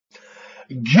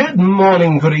Good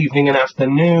morning, good evening, and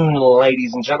afternoon,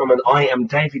 ladies and gentlemen. I am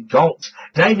David Galt,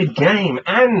 David Game,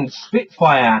 and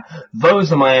Spitfire.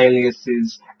 Those are my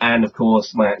aliases, and of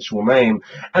course, my actual name.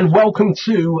 And welcome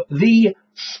to the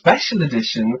special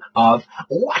edition of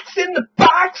What's in the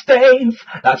Box, Dave?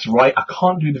 That's right, I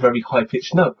can't do the very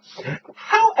high-pitched note.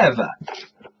 However,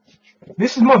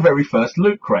 this is my very first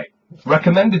Loot Crate,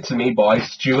 recommended to me by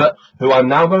Stuart, who I'm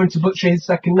now going to butcher his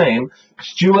second name,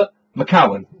 Stuart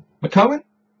McCowan. McCowan?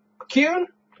 McCune?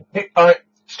 Alright,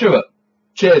 Stuart.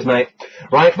 Cheers, mate.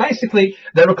 Right, basically,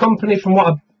 they're a company from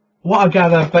what I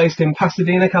gather based in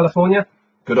Pasadena, California.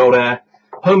 Good old air.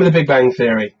 Home of the Big Bang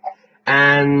Theory.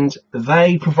 And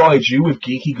they provide you with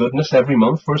geeky goodness every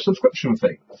month for a subscription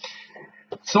fee.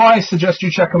 So I suggest you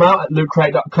check them out at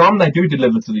lootcrate.com. They do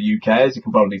deliver to the UK, as you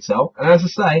can probably tell. And as I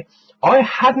say, I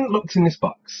hadn't looked in this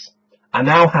box. I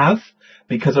now have,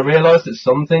 because I realised that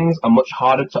some things are much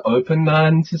harder to open than I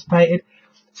anticipated.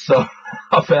 So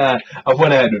I've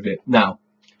went ahead with it. Now,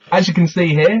 as you can see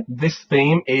here, this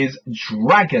theme is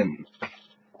Dragon.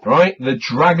 Right? The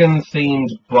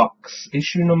Dragon-themed box.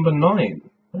 Issue number 9.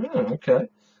 Oh, okay.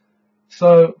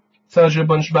 So, tells you a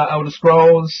bunch about Elder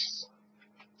Scrolls,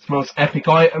 some most epic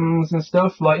items and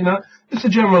stuff. Like, you know, just a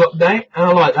general update, and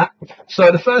I like that. So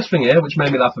the first thing here, which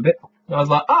made me laugh a bit, I was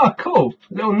like, ah, cool,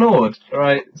 little Nord.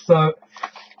 Right, so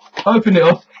opened it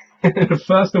up. The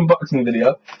first unboxing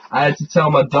video, I had to tell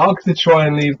my dog to try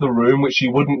and leave the room, which he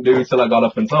wouldn't do until I got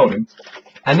up and told him.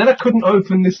 And then I couldn't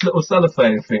open this little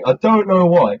cellophane thing. I don't know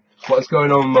why, what's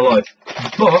going on in my life.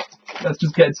 But let's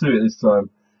just get to it this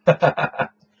time.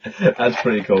 That's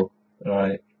pretty cool.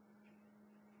 Alright.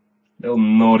 Little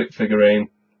Nordic figurine.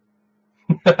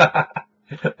 Look at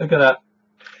that.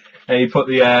 And he put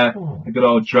the good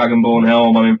old Dragonborn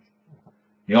helm on him.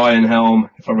 The Iron Helm,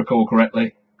 if I recall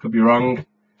correctly. Could be wrong.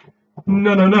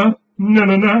 No. I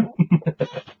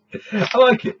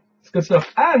like it. It's good stuff.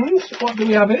 And what do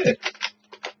we have here?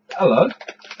 Hello.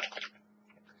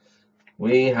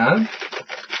 We have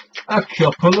a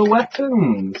couple of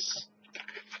weapons.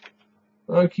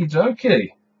 Okie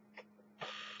dokie.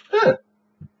 Huh.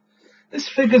 This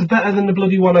figure's better than the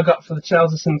bloody one I got for the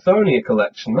Chelsea Symphonia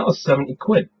collection. That was 70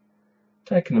 quid.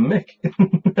 Taking a mick.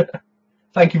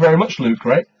 Thank you very much, Loot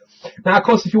Crate. Now, of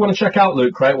course, if you want to check out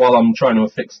Loot Crate while I'm trying to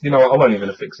affix, you know what, I won't even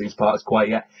affix these parts quite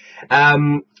yet.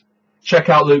 Check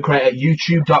out Loot Crate at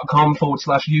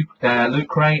youtube.com/Loot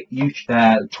Crate,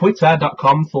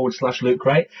 twitter.com/Loot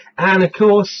Crate, and of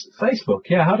course, Facebook.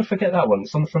 Yeah, how to forget that one?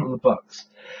 It's on the front of the box.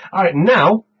 Alright,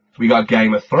 now, we got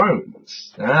Game of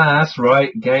Thrones. Ah, that's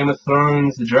right, Game of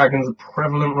Thrones. The dragons are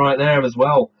prevalent right there as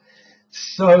well.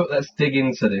 So, let's dig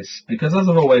into this, because as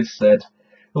I've always said,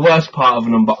 the worst part of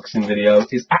an unboxing video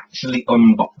is actually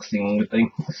unboxing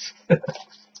things.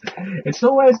 It's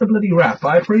always the bloody wrap.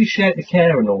 I appreciate the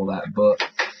care and all that, but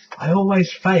I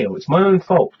always fail. It's my own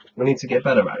fault. I need to get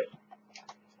better at it.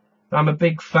 I'm a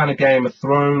big fan of Game of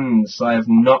Thrones. I have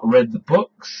not read the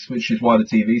books, which is why the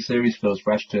TV series feels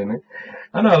fresh to me.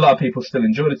 I know a lot of people still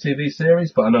enjoy the TV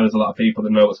series, but I know there's a lot of people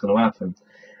that know what's going to happen.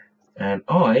 And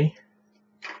I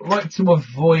like to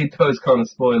avoid those kind of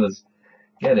spoilers.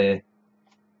 Get here.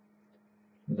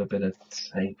 With a bit of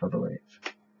tape, I believe.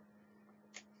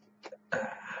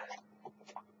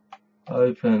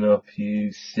 Open up,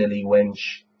 you silly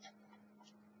wench.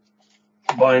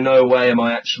 By no way am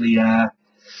I actually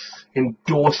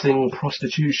endorsing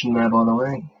prostitution there, by the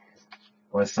way.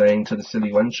 By saying to the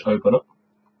silly wench, open up.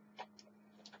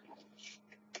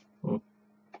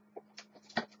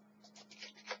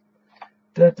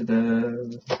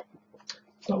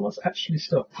 So what's actually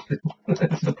stuff?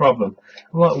 That's the problem.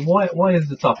 I'm like, why is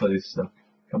the top of this stuff?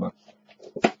 Come on.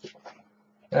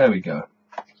 There we go.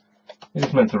 You're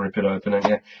just meant to rip it open, ain't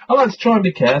you? I like to try and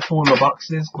be careful with my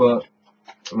boxes, but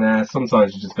nah,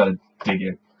 sometimes you just gotta dig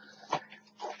in.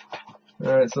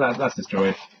 Alright, so that's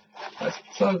destroyed.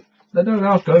 So they don't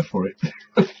half go for it.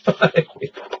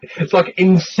 It's like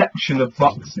Inception of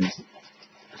boxes.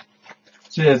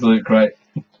 Cheers, Loot Crate.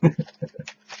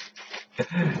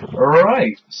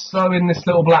 Right, so in this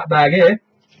little black bag here,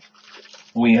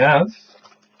 we have,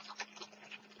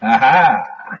 aha,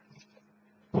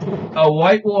 a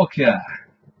White Walker.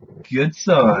 Good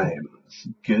times,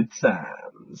 good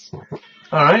times.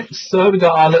 Alright, so we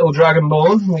got our little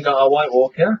Dragonborn, we got our White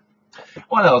Walker.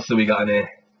 What else have we got in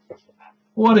here?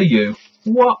 What are you?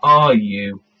 What are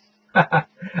you? A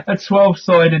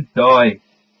 12-sided die.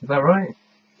 Is that right?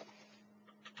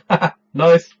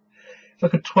 Nice. It's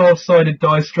like a 12-sided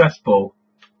die stress ball.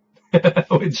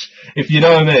 Which, if you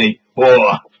know me,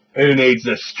 oh, who needs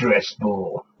a stress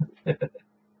ball?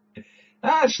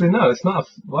 Actually, no, it's not.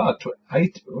 What?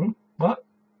 8? What?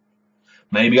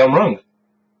 Maybe I'm wrong.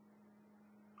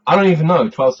 I don't even know.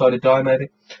 12-sided die, maybe.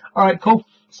 Alright, cool.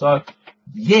 So,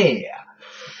 yeah.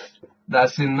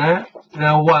 That's in there.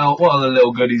 Now, what other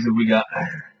little goodies have we got?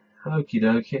 Okie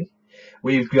dokie.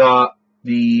 We've got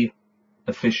the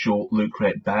official Loot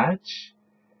Crate badge.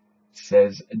 It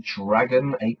says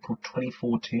Dragon, April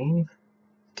 2014.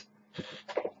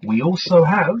 We also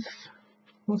have,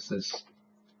 what's this?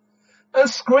 A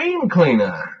screen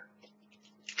cleaner.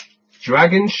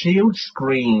 Dragon Shield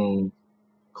screen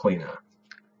cleaner.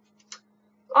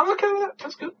 I'm okay with that.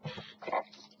 That's good.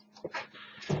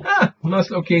 Ah, nice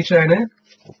little keychain here.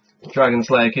 Dragon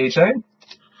Slayer keychain.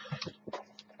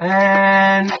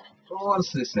 And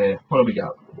what's this here? What have we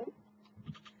got?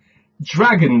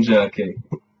 Dragon Jerky.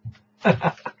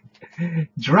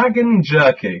 Dragon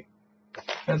Jerky.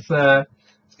 Let's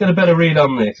get a better read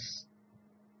on this.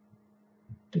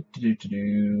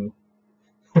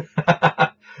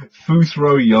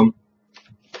 Fusro Yum.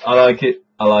 I like it.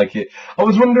 I like it. I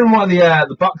was wondering why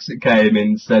the box it came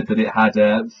in said that it had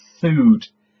food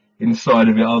inside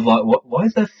of it. I was like, what? Why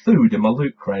is there food in my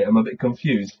Loot Crate? I'm a bit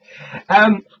confused.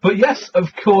 But yes,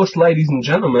 of course, ladies and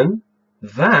gentlemen,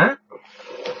 that,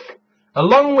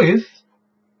 along with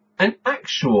an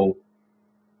actual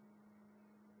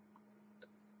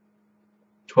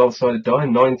 12-sided die,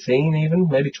 19 even,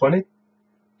 maybe 20,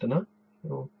 don't know,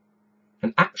 or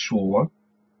an actual one.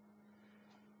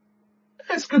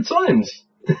 It's good times.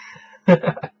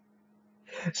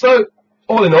 So,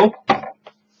 all in all,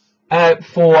 I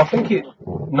think it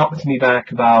knocked me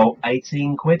back about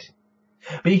 18 quid.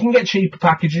 But you can get cheaper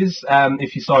packages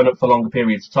if you sign up for longer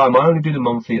periods of time. I only do the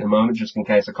monthly at the moment, just in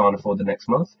case I can't afford the next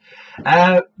month.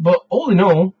 But all in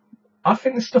all, I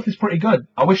think this stuff is pretty good.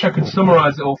 I wish I could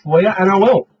summarise it all for you, and I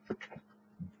will.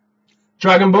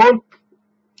 Dragonborn,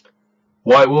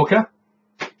 White Walker,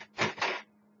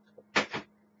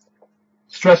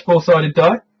 Stress Ball sided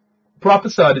die, Proper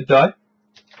sided die,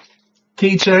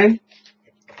 Keychain,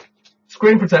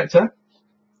 Screen Protector,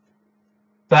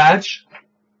 Badge,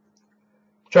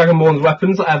 Dragonborn's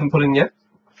weapons that I haven't put in yet,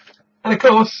 and of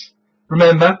course,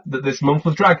 remember that this month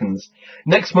was Dragons.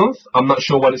 Next month, I'm not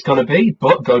sure what it's going to be,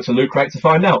 but go to Loot Crate to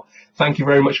find out. Thank you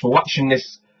very much for watching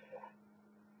this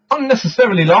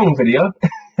unnecessarily long video.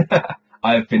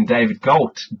 I have been David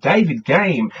Galt, David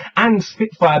Game, and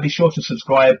Spitfire. Be sure to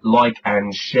subscribe, like,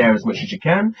 and share as much as you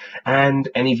can, and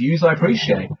any views I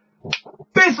appreciate.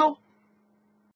 Bizzle!